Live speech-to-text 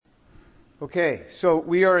Okay, so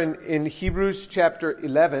we are in Hebrews chapter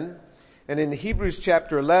 11, and in Hebrews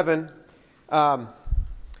chapter 11,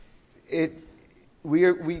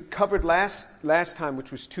 we covered last time, which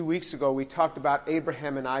was 2 weeks ago, we talked about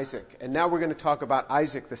Abraham and Isaac, and now we're going to talk about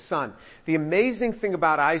Isaac the son. The amazing thing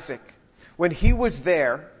about Isaac, when he was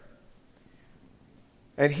there,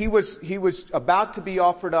 and he was about to be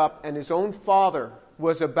offered up, and his own father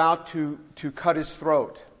was about to cut his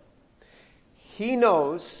throat. He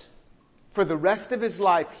knows, for the rest of his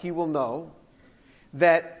life, he will know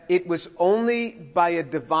that it was only by a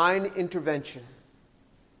divine intervention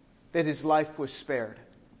that his life was spared.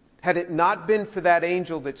 Had it not been for that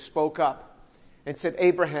angel that spoke up and said,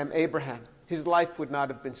 Abraham, Abraham, his life would not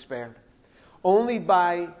have been spared. Only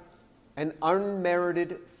by an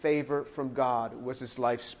unmerited favor from God was his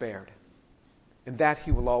life spared. And that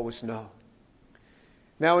he will always know.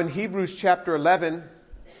 Now in Hebrews chapter 11,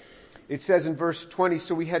 it says in verse 20,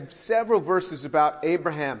 so we had several verses about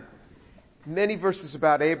Abraham, many verses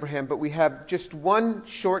about Abraham, but we have just one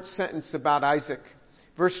short sentence about Isaac.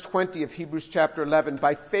 Verse 20 of Hebrews chapter 11,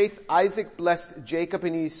 by faith Isaac blessed Jacob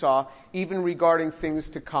and Esau, even regarding things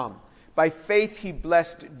to come. By faith he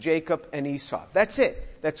blessed Jacob and Esau. That's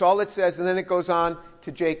it. That's all it says, and then it goes on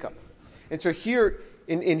to Jacob. And so here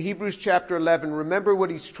in Hebrews chapter 11, remember what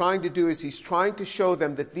he's trying to do is he's trying to show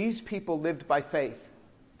them that these people lived by faith.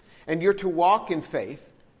 And you're to walk in faith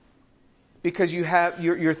because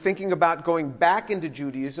you're thinking about going back into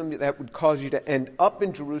Judaism. That would cause you to end up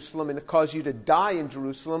in Jerusalem and it cause you to die in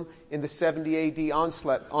Jerusalem in the 70 AD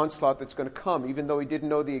onslaught that's going to come. Even though he didn't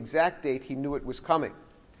know the exact date, he knew it was coming.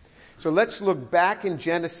 So let's look back in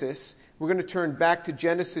Genesis. We're going to turn back to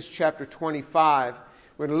Genesis chapter 25.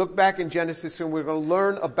 We're going to look back in Genesis and we're going to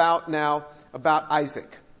learn about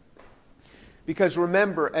Isaac. Because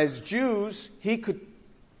remember, as Jews, he could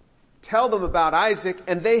tell them about Isaac,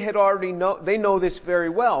 and they know this very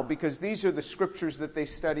well, because these are the scriptures that they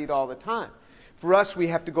studied all the time. For us, we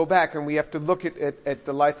have to go back and we have to look at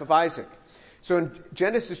the life of Isaac. So in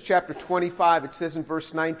Genesis chapter 25, it says in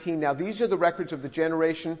verse 19, now these are the records of the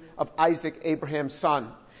generation of Isaac, Abraham's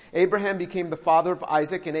son. Abraham became the father of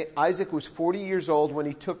Isaac, and Isaac was 40 years old when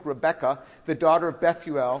he took Rebekah, the daughter of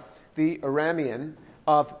Bethuel, the Aramean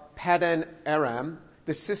of Paddan Aram,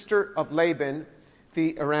 the sister of Laban,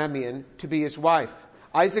 the Aramean, to be his wife.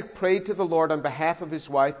 Isaac prayed to the Lord on behalf of his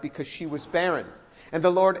wife because she was barren. And the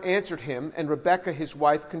Lord answered him, and Rebekah his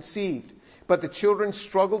wife conceived. But the children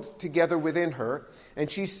struggled together within her, and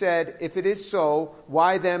she said, if it is so,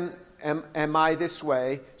 why then am I this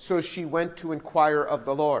way? So she went to inquire of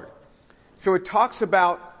the Lord. So it talks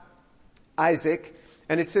about Isaac,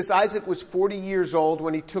 and it says Isaac was 40 years old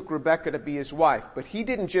when he took Rebekah to be his wife. But he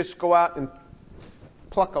didn't just go out and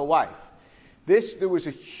pluck a wife. There was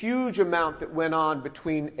a huge amount that went on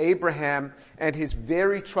between Abraham and his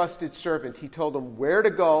very trusted servant. He told him where to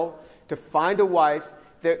go to find a wife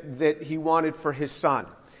that he wanted for his son.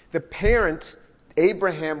 The parent,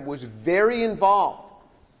 Abraham, was very involved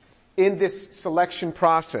in this selection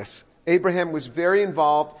process. Abraham was very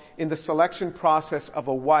involved in the selection process of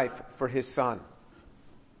a wife for his son.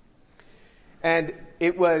 And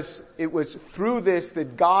it was through this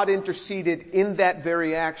that God interceded in that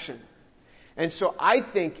very action. And so I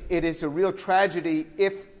think it is a real tragedy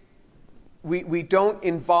if we don't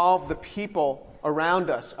involve the people around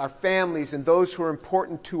us, our families, and those who are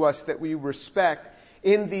important to us that we respect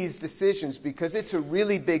in these decisions, because it's a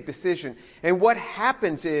really big decision. And what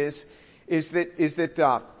happens is that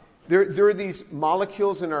there are these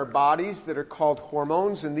molecules in our bodies that are called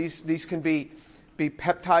hormones, and these can be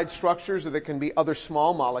peptide structures, or they can be other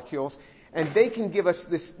small molecules, and they can give us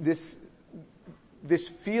this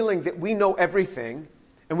feeling that we know everything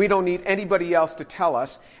and we don't need anybody else to tell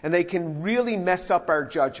us, and they can really mess up our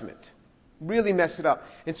judgment. Really mess it up.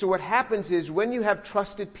 And so what happens is when you have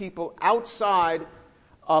trusted people outside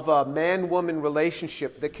of a man-woman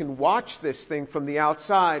relationship that can watch this thing from the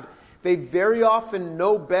outside, they very often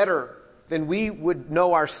know better than we would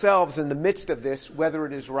know ourselves in the midst of this, whether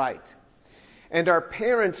it is right. And our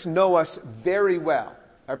parents know us very well.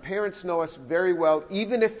 Our parents know us very well,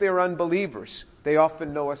 even if they're unbelievers. They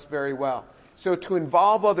often know us very well. So to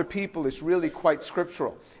involve other people is really quite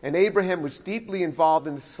scriptural. And Abraham was deeply involved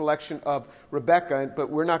in the selection of Rebekah, but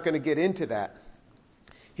we're not going to get into that.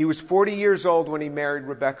 He was 40 years old when he married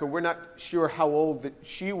Rebekah. We're not sure how old that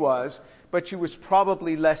she was, but she was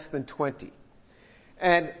probably less than 20.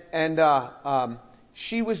 And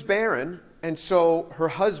she was barren, and so her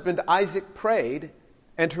husband Isaac prayed,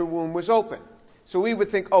 and her womb was open. So we would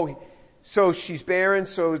think, so she's barren,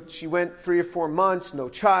 so she went 3 or 4 months, no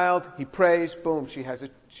child. He prays, boom,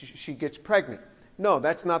 she gets pregnant. No,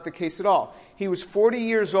 that's not the case at all. He was 40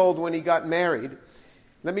 years old when he got married.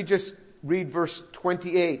 Let me just read verse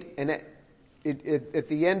 28. And at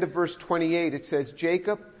the end of verse 28, it says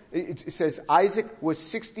it says Isaac was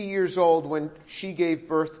 60 years old when she gave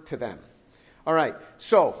birth to them. All right.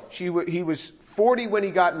 So he was 40 when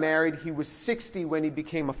he got married. He was 60 when he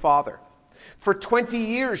became a father. For 20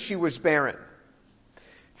 years she was barren.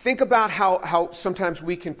 Think about how sometimes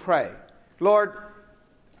we can pray. Lord,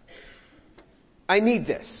 I need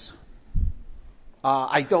this.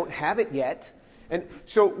 I don't have it yet. And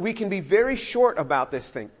so we can be very short about this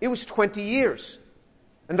thing. It was 20 years.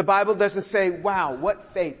 And the Bible doesn't say, wow,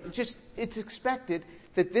 what faith. It's expected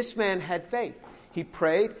that this man had faith. He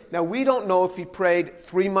prayed. Now we don't know if he prayed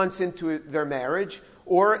 3 months into their marriage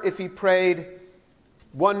or if he prayed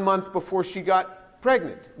 1 month before she got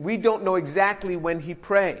pregnant. We don't know exactly when he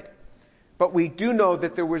prayed. But we do know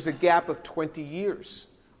that there was a gap of 20 years.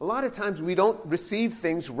 A lot of times we don't receive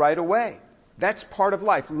things right away. That's part of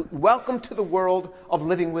life. Welcome to the world of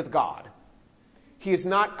living with God. He is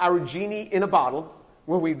not our genie in a bottle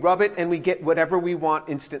where we rub it and we get whatever we want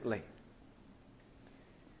instantly.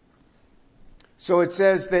 So it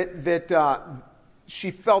says that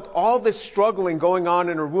she felt all this struggling going on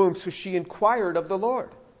in her womb, so she inquired of the Lord.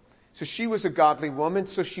 So she was a godly woman,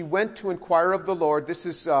 so she went to inquire of the Lord. This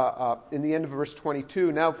is in the end of verse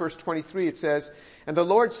 22. Now verse 23 it says, "And the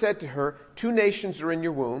Lord said to her, 2 nations are in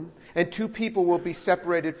your womb, and 2 people will be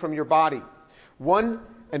separated from your body. One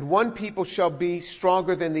people shall be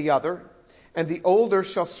stronger than the other, and the older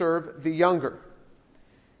shall serve the younger."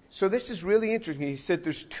 So this is really interesting. He said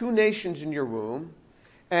there's 2 nations in your womb,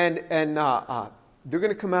 and they're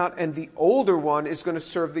going to come out, and the older one is going to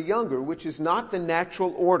serve the younger, which is not the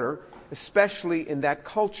natural order, especially in that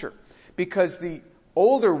culture, because the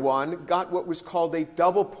older one got what was called a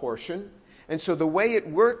double portion. And so the way it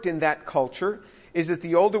worked in that culture is that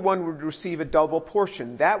the older one would receive a double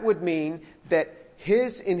portion. That would mean that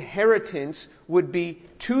his inheritance would be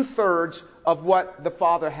 2/3 of what the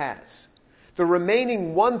father has. The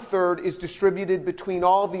remaining 1/3 is distributed between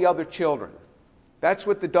all the other children. That's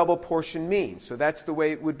what the double portion means. So that's the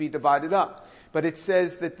way it would be divided up. But it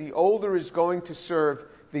says that the older is going to serve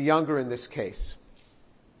the younger in this case.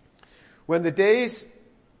 When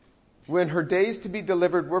her days to be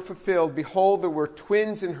delivered were fulfilled, behold, there were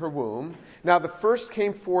twins in her womb. Now the first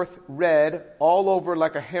came forth red all over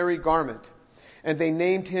like a hairy garment, and they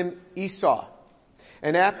named him Esau.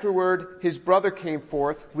 And afterward his brother came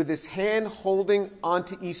forth with his hand holding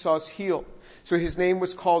onto Esau's heel. So his name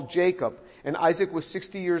was called Jacob, and Isaac was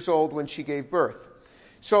 60 years old when she gave birth.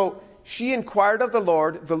 So she inquired of the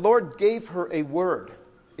Lord. The Lord gave her a word,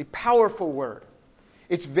 a powerful word.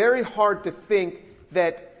 It's very hard to think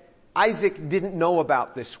that Isaac didn't know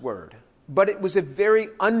about this word, but it was a very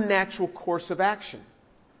unnatural course of action.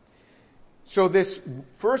 So this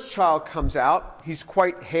first child comes out. He's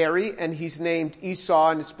quite hairy, and he's named Esau,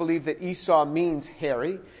 and it's believed that Esau means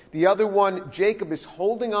hairy. The other one, Jacob, is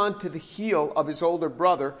holding on to the heel of his older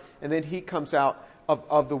brother, and then he comes out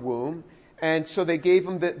of the womb. And so they gave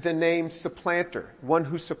him the name supplanter, one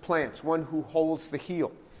who supplants, one who holds the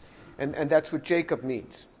heel. And that's what Jacob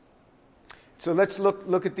means. So let's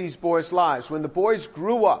look at these boys' lives. When the boys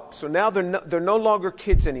grew up, so now they're no longer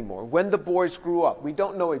kids anymore. When the boys grew up, we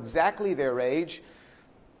don't know exactly their age,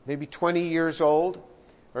 maybe 20 years old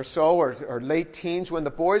or so, or late teens. When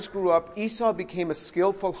the boys grew up, Esau became a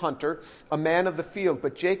skillful hunter, a man of the field,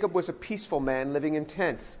 but Jacob was a peaceful man living in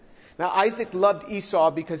tents. Now Isaac loved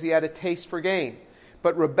Esau because he had a taste for game,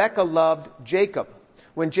 but Rebekah loved Jacob.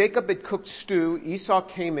 When Jacob had cooked stew, Esau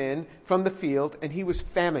came in from the field, and he was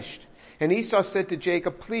famished. And Esau said to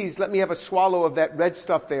Jacob, "Please let me have a swallow of that red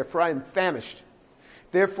stuff there, for I am famished."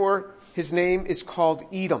 Therefore his name is called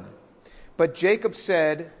Edom. But Jacob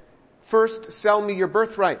said, "First sell me your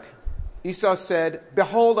birthright." Esau said,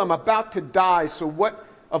 "Behold, I'm about to die, so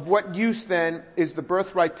of what use then is the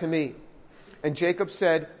birthright to me?" And Jacob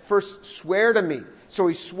said, "First swear to me." So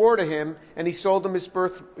he swore to him, and he sold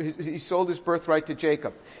his birthright to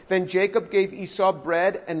Jacob. Then Jacob gave Esau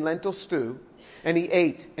bread and lentil stew, and he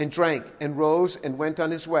ate and drank and rose and went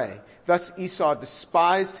on his way. Thus Esau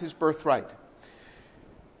despised his birthright.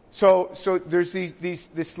 So there's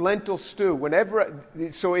this lentil stew.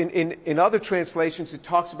 In other translations it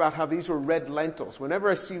talks about how these were red lentils. Whenever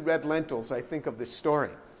I see red lentils, I think of this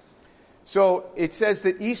story. So it says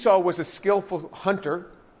that Esau was a skillful hunter,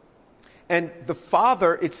 and the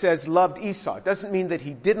father, it says, loved Esau. It doesn't mean that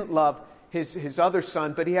he didn't love his other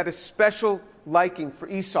son, but he had a special liking for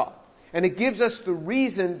Esau. And it gives us the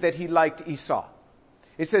reason that he liked Esau.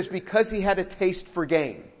 It says because he had a taste for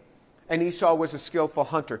game. and Esau was a skillful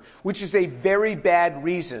hunter, which is a very bad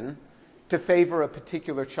reason to favor a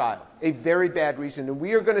particular child. A very bad reason. And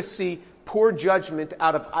we are going to see poor judgment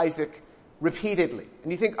out of Isaac repeatedly.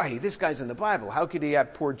 And you think, hey, this guy's in the Bible. How could he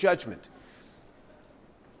have poor judgment?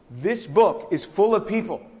 This book is full of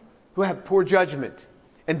people who have poor judgment.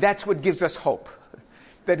 And that's what gives us hope.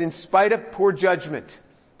 That in spite of poor judgment,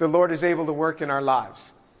 the Lord is able to work in our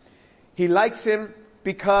lives. He likes him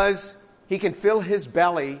because he can fill his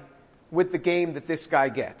belly with the game that this guy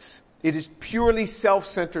gets. It is purely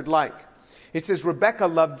self-centered like. It says Rebekah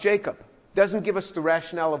loved Jacob. Doesn't give us the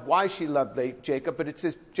rationale of why she loved Jacob, but it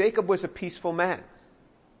says Jacob was a peaceful man.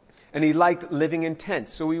 And he liked living in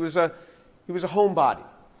tents. So he was a homebody.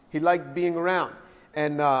 He liked being around.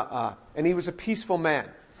 And he was a peaceful man.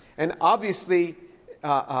 And obviously,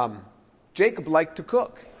 Jacob liked to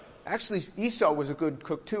cook. Actually, Esau was a good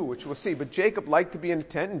cook too, which we'll see. But Jacob liked to be in a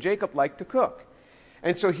tent, and Jacob liked to cook.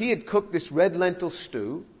 And so he had cooked this red lentil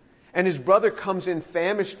stew, and his brother comes in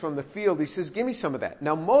famished from the field. He says, give me some of that.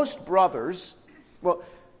 Now most brothers, well,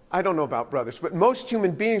 I don't know about brothers, but most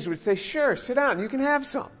human beings would say, sure, sit down, you can have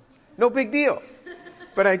some. No big deal.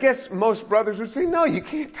 But I guess most brothers would say, no, you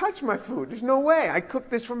can't touch my food. There's no way. I cooked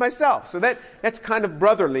this for myself. So that's kind of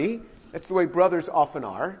brotherly. That's the way brothers often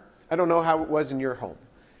are. I don't know how it was in your home.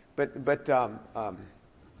 But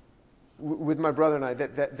with my brother and I,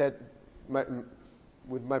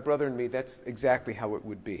 with my brother and me, that's exactly how it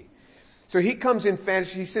would be. So he comes in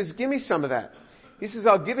famished. He says, give me some of that. He says,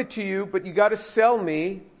 I'll give it to you, but you got to sell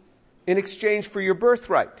me in exchange for your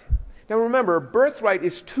birthright. Now remember, birthright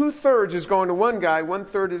is 2/3 is going to one guy,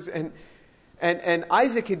 1/3 is, and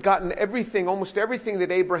Isaac had gotten everything, almost everything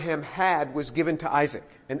that Abraham had was given to Isaac.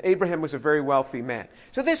 And Abraham was a very wealthy man.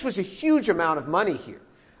 So this was a huge amount of money here.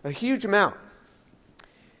 A huge amount.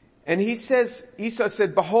 And he says, Esau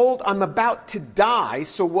said, behold, I'm about to die,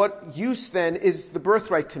 so what use then is the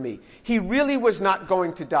birthright to me? He really was not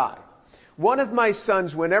going to die. One of my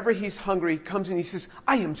sons, whenever he's hungry, comes in, he says,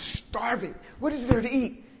 I am starving. What is there to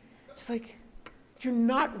eat? It's like, you're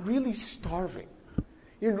not really starving.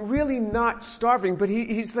 You're really not starving, but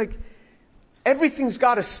he's like, everything's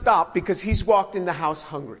got to stop because he's walked in the house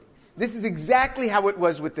hungry. This is exactly how it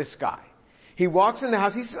was with this guy. He walks in the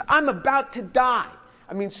house, he says, I'm about to die.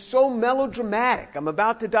 I mean, so melodramatic. I'm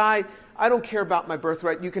about to die. I don't care about my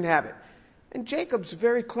birthright. You can have it. And Jacob's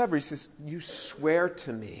very clever. He says, you swear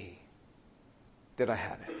to me that I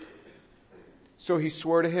have it. So he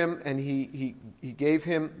swore to him, and he gave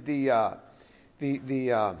him the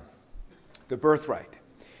birthright.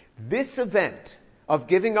 This event of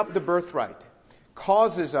giving up the birthright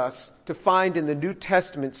causes us to find in the New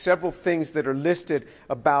Testament several things that are listed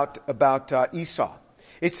about Esau.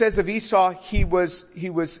 It says of Esau, he was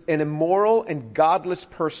an immoral and godless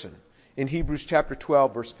person in Hebrews chapter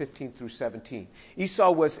 12, verse 15 through 17.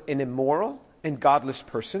 Esau was an immoral and godless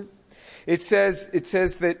person. It says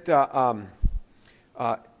that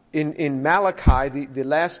in Malachi, the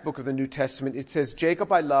last book of the New Testament, it says,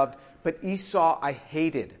 Jacob I loved, but Esau I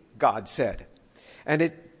hated, God said.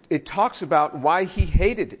 And it talks about why he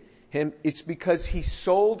hated him. It's because he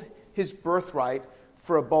sold his birthright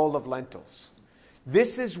for a bowl of lentils.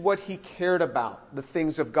 This is what he cared about, the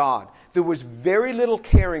things of God. There was very little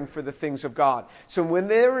caring for the things of God. So when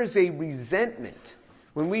there is a resentment,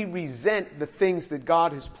 when we resent the things that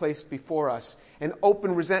God has placed before us, an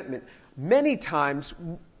open resentment, many times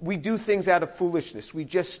we do things out of foolishness. We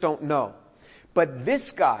just don't know. But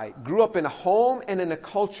this guy grew up in a home and in a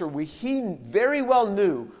culture where he very well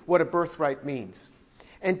knew what a birthright means.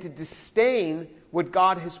 And to disdain what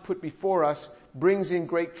God has put before us brings in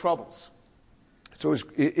great troubles. So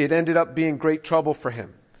it ended up being great trouble for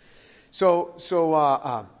him. So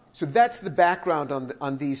that's the background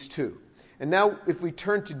on these two. And now if we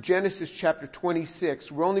turn to Genesis chapter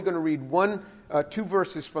 26, we're only going to read two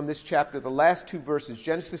verses from this chapter, the last two verses,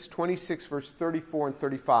 Genesis 26 verse 34 and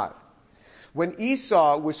 35. When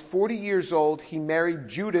Esau was 40 years old, he married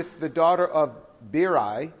Judith, the daughter of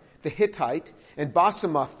Beeri, the Hittite, and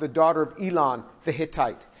Basemath, the daughter of Elon, the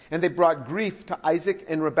Hittite. And they brought grief to Isaac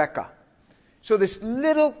and Rebekah. So this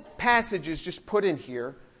little passage is just put in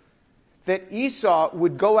here that Esau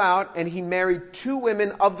would go out and he married two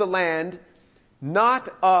women of the land, not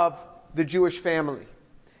of the Jewish family.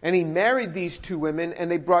 And he married these two women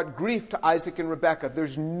and they brought grief to Isaac and Rebekah.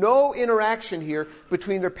 There's no interaction here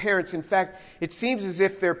between their parents. In fact, it seems as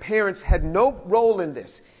if their parents had no role in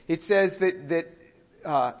this. It says that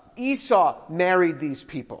Esau married these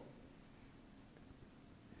people.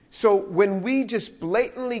 So when we just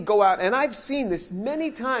blatantly go out, and I've seen this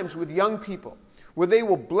many times with young people, where they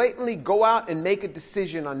will blatantly go out and make a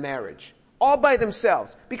decision on marriage. all by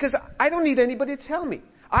themselves, because I don't need anybody to tell me.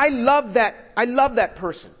 I love that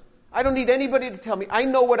person. I don't need anybody to tell me. I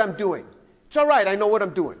know what I'm doing. It's all right. I know what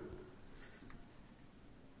I'm doing.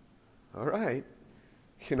 All right.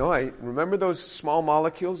 I remember those small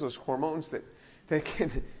molecules, those hormones that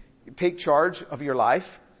can take charge of your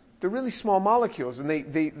life. They're really small molecules, and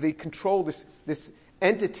they control this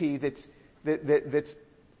entity that's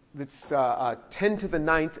 10 to the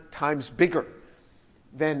ninth times bigger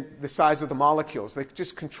than the size of the molecules. They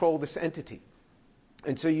just control this entity.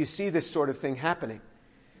 And so you see this sort of thing happening.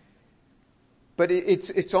 But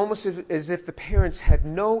it's almost as if the parents had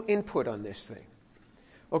no input on this thing.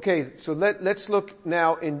 Okay, so let's look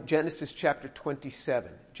now in Genesis chapter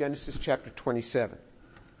 27. Genesis chapter 27.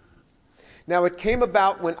 Now it came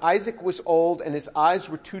about when Isaac was old and his eyes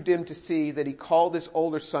were too dim to see that he called his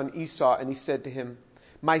older son Esau, and he said to him,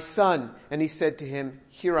 "My son," and he said to him,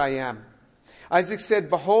 "Here I am." Isaac said,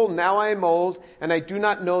 "Behold, now I am old, and I do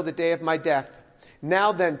not know the day of my death.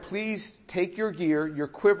 Now then, please take your gear, your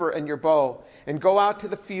quiver, and your bow, and go out to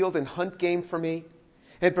the field and hunt game for me,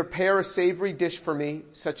 and prepare a savory dish for me,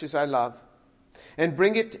 such as I love, and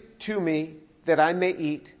bring it to me that I may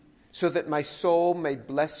eat, so that my soul may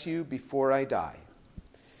bless you before I die."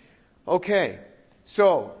 Okay,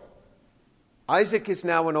 so Isaac is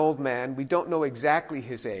now an old man. We don't know exactly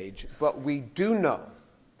his age, but we do know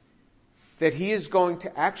that he is going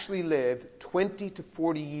to actually live 20 to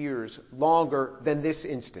 40 years longer than this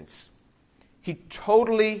instance. He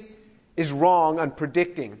totally is wrong on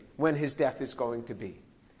predicting when his death is going to be.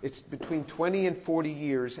 It's between 20 and 40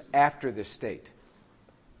 years after this state.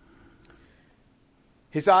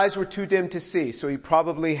 His eyes were too dim to see, so he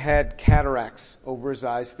probably had cataracts over his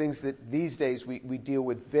eyes, things that these days we deal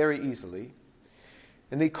with very easily.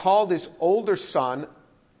 And he called his older son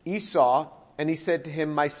Esau, and he said to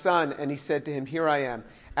him, "My son," and he said to him, "Here I am."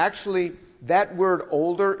 Actually, that word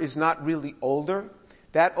older is not really older.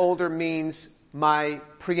 That older means my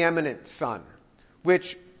preeminent son,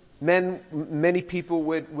 which many people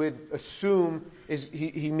would assume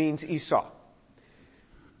he means Esau.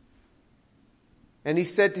 And he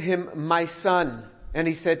said to him, "My son," and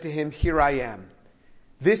he said to him, "Here I am."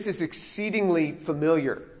 This is exceedingly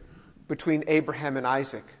familiar between Abraham and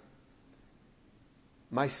Isaac.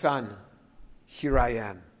 "My son, here I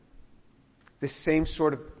am." This same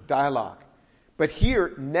sort of dialogue. But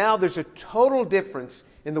here, now there's a total difference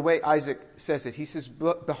in the way Isaac says it. He says,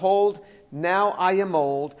 "Behold, now I am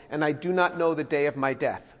old, and I do not know the day of my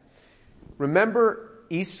death." Remember,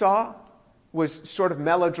 Esau was sort of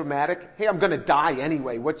melodramatic. "Hey, I'm going to die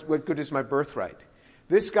anyway. What good is my birthright?"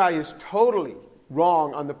 This guy is totally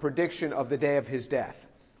wrong on the prediction of the day of his death.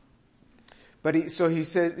 But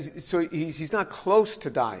he's not close to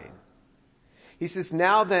dying. He says,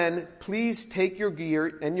 "Now then, please take your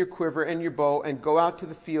gear and your quiver and your bow and go out to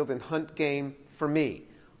the field and hunt game for me.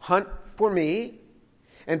 Hunt for me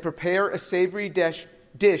and prepare a savory dish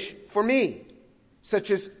for me,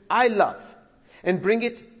 such as I love, and bring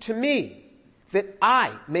it to me that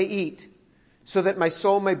I may eat, so that my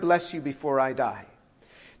soul may bless you before I die."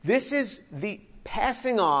 This is the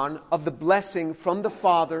passing on of the blessing from the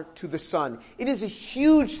Father to the Son. It is a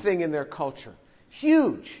huge thing in their culture.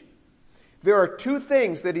 Huge. There are two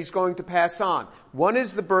things that he's going to pass on. One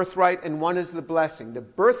is the birthright and one is the blessing. The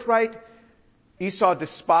birthright Esau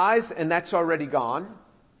despised, and that's already gone.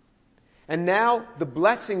 And now the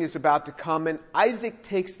blessing is about to come, and Isaac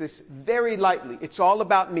takes this very lightly. It's all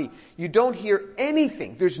about me. You don't hear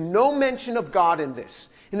anything. There's no mention of God in this.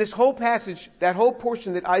 In this whole passage, that whole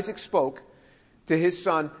portion that Isaac spoke to his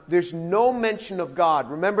son, there's no mention of God.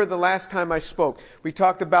 Remember the last time I spoke, we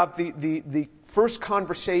talked about the first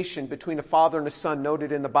conversation between a father and a son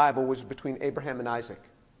noted in the Bible was between Abraham and Isaac.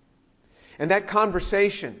 And that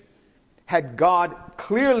conversation had God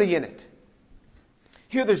clearly in it.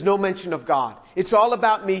 Here there's no mention of God. It's all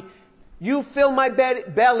about me. You fill my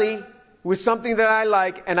belly with something that I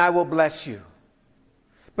like and I will bless you.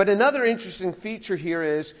 But another interesting feature here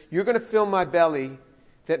is you're going to fill my belly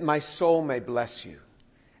that my soul may bless you.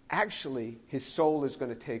 Actually, his soul is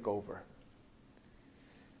going to take over.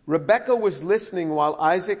 Rebekah was listening while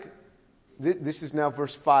Isaac, this is now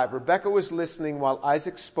verse 5. Rebekah was listening while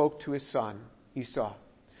Isaac spoke to his son, Esau.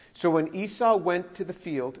 So when Esau went to the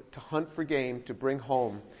field to hunt for game to bring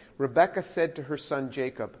home, Rebekah said to her son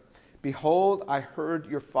Jacob, "Behold, I heard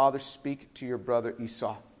your father speak to your brother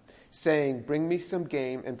Esau, saying, 'Bring me some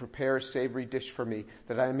game and prepare a savory dish for me,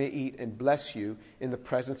 that I may eat and bless you in the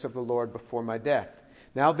presence of the Lord before my death.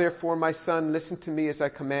 Now therefore, my son, listen to me as I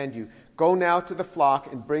command you. Go now to the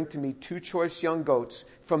flock and bring to me 2 choice young goats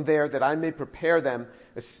from there, that I may prepare them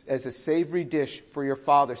as a savory dish for your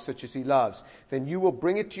father, such as he loves. Then you will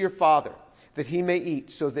bring it to your father, that he may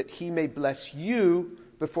eat, so that he may bless you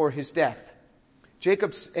before his death.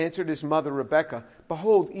 Jacob answered his mother Rebekah,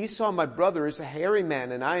 Behold, Esau my brother is a hairy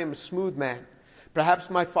man, and I am a smooth man.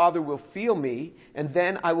 Perhaps my father will feel me, and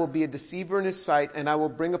then I will be a deceiver in his sight, and I will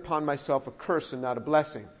bring upon myself a curse and not a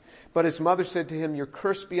blessing. But his mother said to him, Your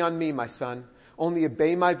curse be on me, my son. Only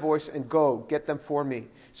obey my voice and go, get them for me.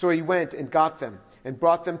 So he went and got them, and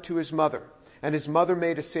brought them to his mother. And his mother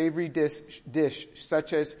made a savory dish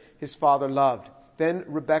such as his father loved. Then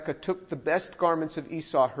Rebekah took the best garments of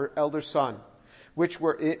Esau, her elder son, which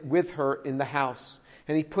were with her in the house,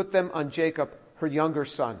 and he put them on Jacob, her younger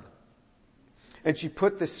son. And she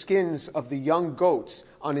put the skins of the young goats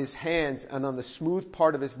on his hands and on the smooth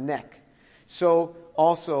part of his neck. So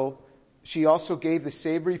she also gave the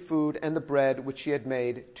savory food and the bread which she had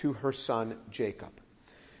made to her son Jacob.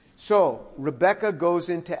 So Rebekah goes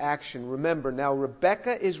into action. Remember, now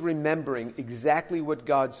Rebekah is remembering exactly what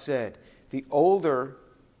God said. The older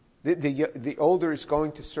is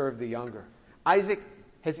going to serve the younger. Isaac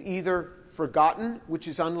has either forgotten, which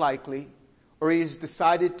is unlikely, or he has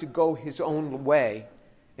decided to go his own way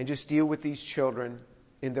and just deal with these children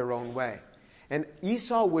in their own way. And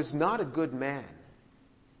Esau was not a good man.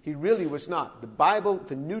 He really was not. The Bible,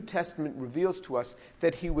 the New Testament, reveals to us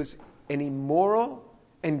that he was an immoral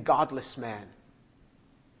and godless man.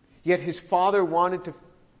 Yet his father wanted to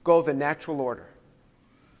go the natural order.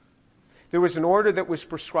 There was an order that was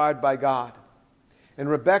prescribed by God. And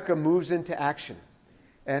Rebekah moves into action.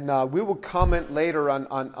 And we will comment later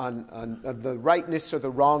on the rightness or the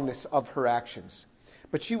wrongness of her actions.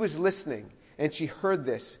 But she was listening, and she heard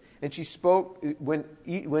this. And she spoke,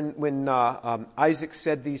 when Isaac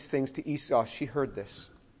said these things to Esau, she heard this.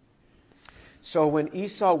 So when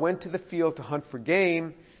Esau went to the field to hunt for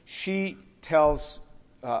game, she tells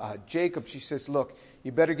Jacob, she says, Look,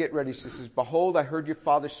 you better get ready. She says, Behold, I heard your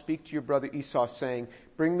father speak to your brother Esau, saying,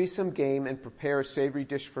 Bring me some game and prepare a savory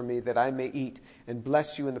dish for me, that I may eat and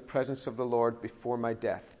bless you in the presence of the Lord before my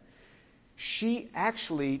death. She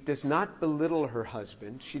actually does not belittle her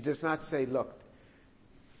husband. She does not say, Look,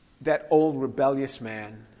 that old rebellious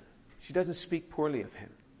man. She doesn't speak poorly of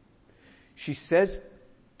him. She says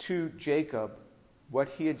to Jacob what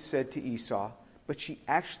he had said to Esau, but she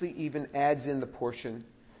actually even adds in the portion,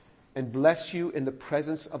 and bless you in the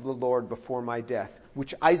presence of the Lord before my death,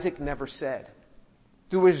 which Isaac never said.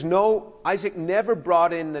 Isaac never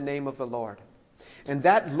brought in the name of the Lord. And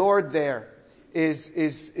that Lord there is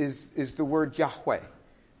the word Yahweh.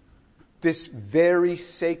 This very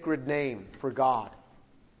sacred name for God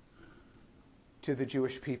to the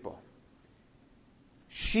Jewish people.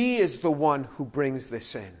 She is the one who brings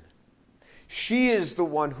this in. She is the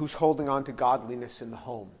one who's holding on to godliness in the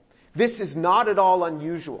home. This is not at all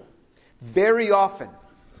unusual. Very often,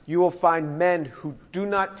 you will find men who do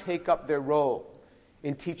not take up their role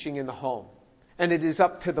in teaching in the home. And it is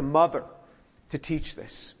up to the mother to teach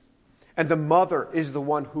this. And the mother is the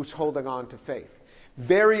one who's holding on to faith.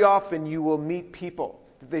 Very often you will meet people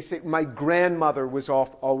that they say, my grandmother was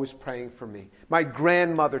always praying for me. My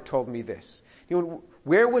grandmother told me this.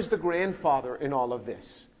 Where was the grandfather in all of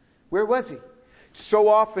this? Where was he? So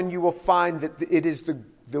often you will find that it is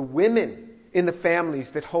the women in the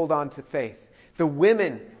families that hold on to faith. The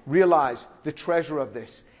women realize the treasure of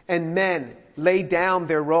this. And men lay down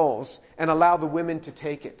their roles and allow the women to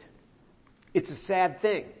take it. It's a sad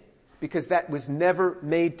thing, because that was never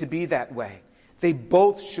made to be that way. They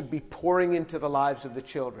both should be pouring into the lives of the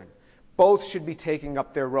children. Both should be taking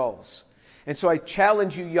up their roles. And so I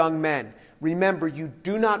challenge you, young men, remember, you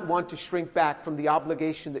do not want to shrink back from the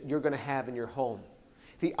obligation that you're going to have in your home.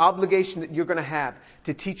 The obligation that you're going to have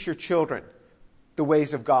to teach your children the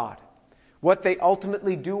ways of God. What they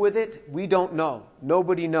ultimately do with it, we don't know.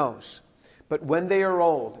 Nobody knows. But when they are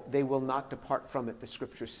old, they will not depart from it, the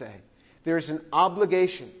scriptures say. There's an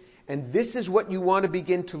obligation. And this is what you want to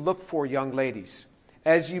begin to look for, young ladies,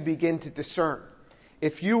 as you begin to discern.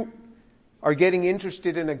 If you are getting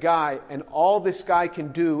interested in a guy and all this guy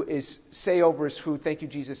can do is say over his food, thank you,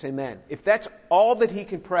 Jesus, amen. If that's all that he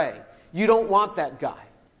can pray, you don't want that guy.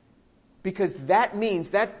 Because that means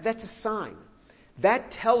that's a sign.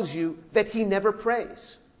 That tells you that he never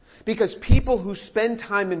prays. Because people who spend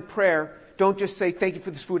time in prayer don't just say, thank you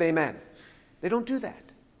for this food, amen. They don't do that.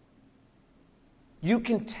 You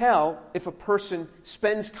can tell if a person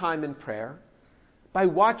spends time in prayer by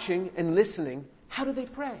watching and listening. How do they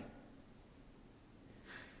pray?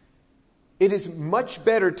 It is much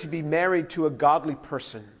better to be married to a godly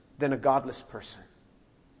person than a godless person.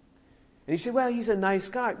 And you say, well, he's a nice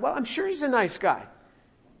guy. Well, I'm sure he's a nice guy.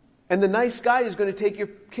 And the nice guy is going to take your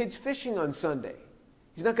kids fishing on Sunday.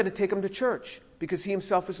 He's not going to take them to church because he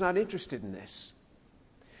himself is not interested in this.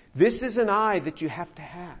 This is an eye that you have to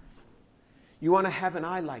have. You want to have an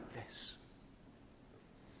eye like this.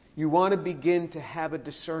 You want to begin to have a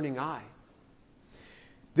discerning eye.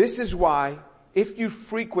 This is why if you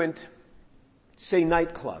frequent, say,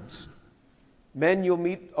 nightclubs, men, you'll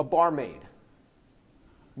meet a barmaid.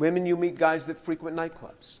 Women, you meet guys that frequent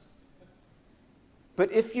nightclubs.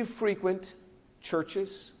 But if you frequent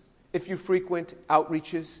churches, if you frequent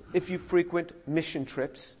outreaches, if you frequent mission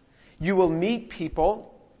trips, you will meet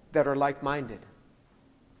people that are like-minded.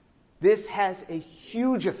 This has a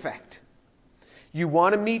huge effect. You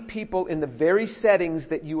want to meet people in the very settings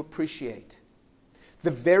that you appreciate.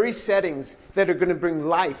 The very settings that are going to bring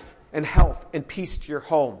life and health and peace to your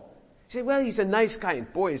home. You say, well, he's a nice guy,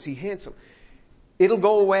 and boy, is he handsome. It'll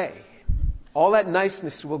go away. All that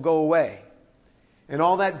niceness will go away. And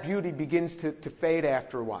all that beauty begins to fade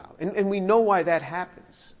after a while. And we know why that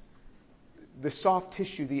happens. The soft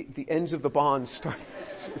tissue, the ends of the bonds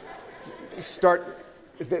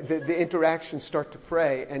the interactions start to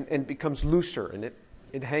fray and becomes looser, and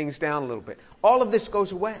it hangs down a little bit. All of this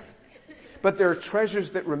goes away. But there are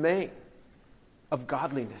treasures that remain of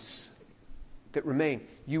godliness that remain.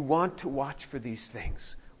 You want to watch for these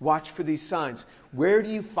things. Watch for these signs. Where do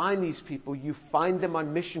you find these people? You find them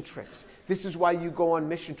on mission trips. This is why you go on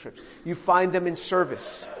mission trips. You find them in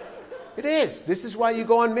service. It is. This is why you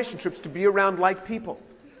go on mission trips, to be around like people.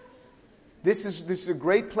 This is a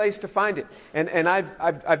great place to find it. And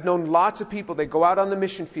I've known lots of people, they go out on the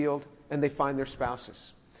mission field and they find their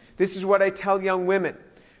spouses. This is what I tell young women,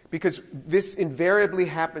 because this invariably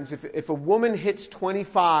happens. If a woman hits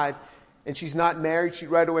 25 and she's not married, she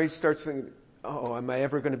right away starts thinking, oh, am I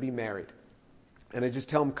ever going to be married? And I just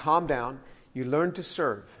tell them, calm down. You learn to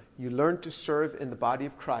serve. You learn to serve in the body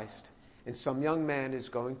of Christ. And some young man is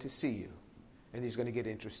going to see you. And he's going to get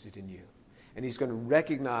interested in you. And he's going to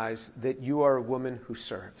recognize that you are a woman who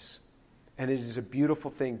serves. And it is a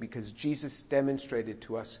beautiful thing because Jesus demonstrated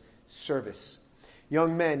to us service.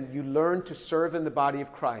 Young men, you learn to serve in the body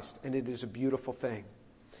of Christ. And it is a beautiful thing.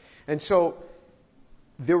 And so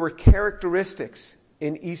there were characteristics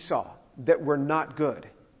in Esau that were not good.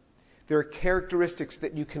 There are characteristics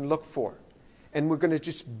that you can look for. And we're going to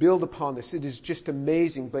just build upon this. It is just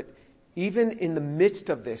amazing. But even in the midst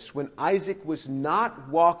of this, when Isaac was not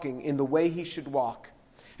walking in the way he should walk,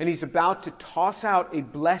 and he's about to toss out a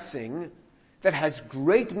blessing that has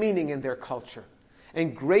great meaning in their culture,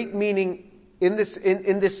 and great meaning in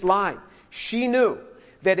this line, she knew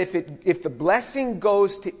that if the blessing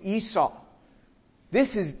goes to Esau,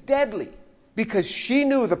 this is deadly. Because she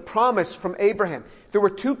knew the promise from Abraham. There were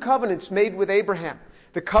two covenants made with Abraham.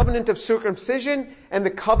 The covenant of circumcision and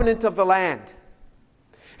the covenant of the land.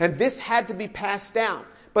 And this had to be passed down.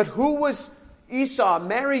 But who was Esau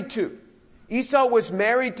married to? Esau was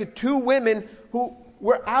married to two women who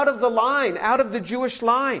were out of the line, out of the Jewish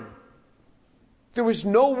line. There was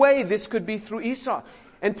no way this could be through Esau.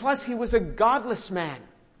 And plus he was a godless man.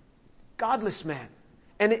 Godless man.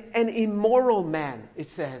 And an immoral man, it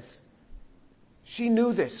says. She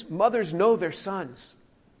knew this. Mothers know their sons.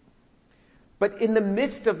 But in the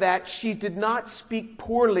midst of that, she did not speak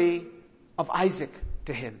poorly of Isaac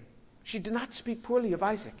to him. She did not speak poorly of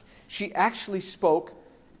Isaac. She actually spoke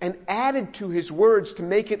and added to his words to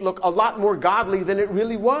make it look a lot more godly than it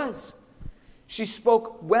really was. She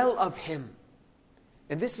spoke well of him.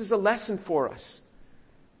 And this is a lesson for us.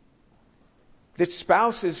 That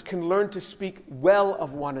spouses can learn to speak well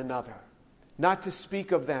of one another. Not to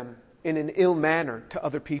speak of them in an ill manner to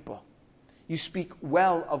other people. You speak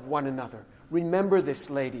well of one another. Remember this,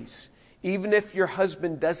 ladies. Even if your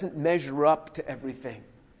husband doesn't measure up to everything,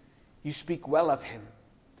 you speak well of him,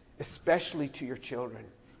 especially to your children.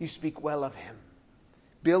 You speak well of him.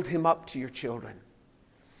 Build him up to your children.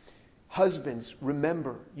 Husbands,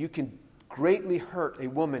 remember, you can greatly hurt a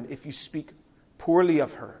woman if you speak poorly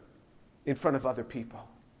of her in front of other people.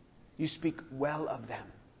 You speak well of them.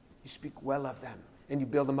 You speak well of them. And you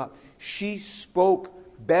build them up. She spoke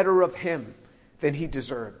better of him than he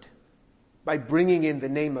deserved by bringing in the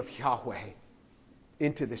name of Yahweh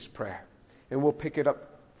into this prayer. And we'll pick it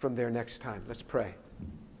up from there next time. Let's pray.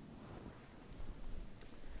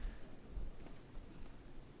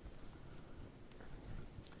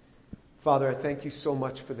 Father, I thank you so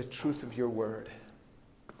much for the truth of your word.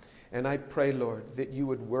 And I pray, Lord, that you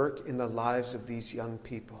would work in the lives of these young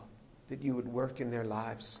people, that you would work in their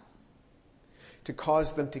lives, to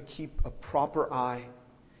cause them to keep a proper eye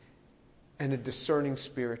and a discerning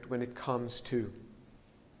spirit when it comes to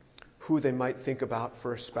who they might think about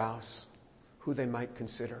for a spouse, who they might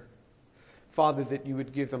consider. Father, that you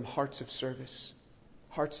would give them hearts of service,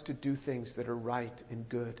 hearts to do things that are right and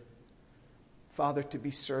good. Father, to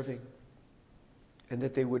be serving, and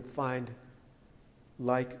that they would find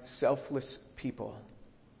like selfless people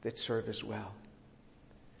that serve as well.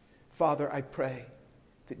 Father, I pray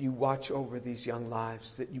that you watch over these young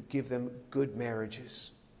lives, that you give them good marriages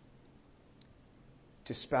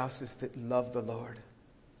to spouses that love the Lord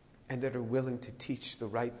and that are willing to teach the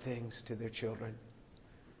right things to their children.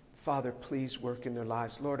 Father, please work in their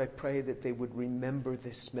lives. Lord, I pray that they would remember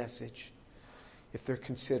this message if they're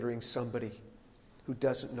considering somebody who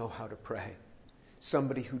doesn't know how to pray,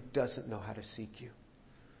 somebody who doesn't know how to seek you.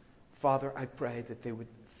 Father, I pray that they would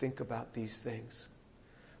think about these things.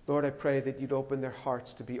 Lord, I pray that you'd open their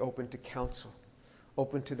hearts to be open to counsel,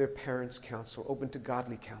 open to their parents' counsel, open to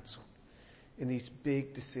godly counsel in these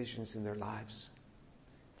big decisions in their lives.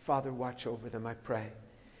 Father, watch over them, I pray.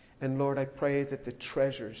 And Lord, I pray that the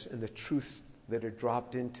treasures and the truths that are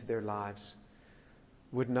dropped into their lives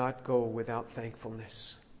would not go without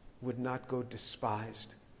thankfulness, would not go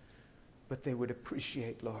despised, but they would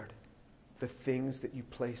appreciate, Lord, the things that you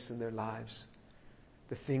place in their lives,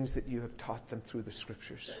 the things that you have taught them through the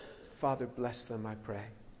Scriptures. Father, bless them, I pray.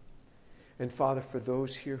 And Father, for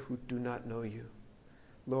those here who do not know you,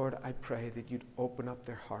 Lord, I pray that you'd open up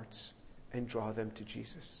their hearts and draw them to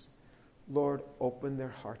Jesus. Lord, open their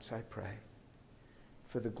hearts, I pray,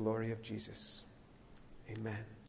 for the glory of Jesus. Amen.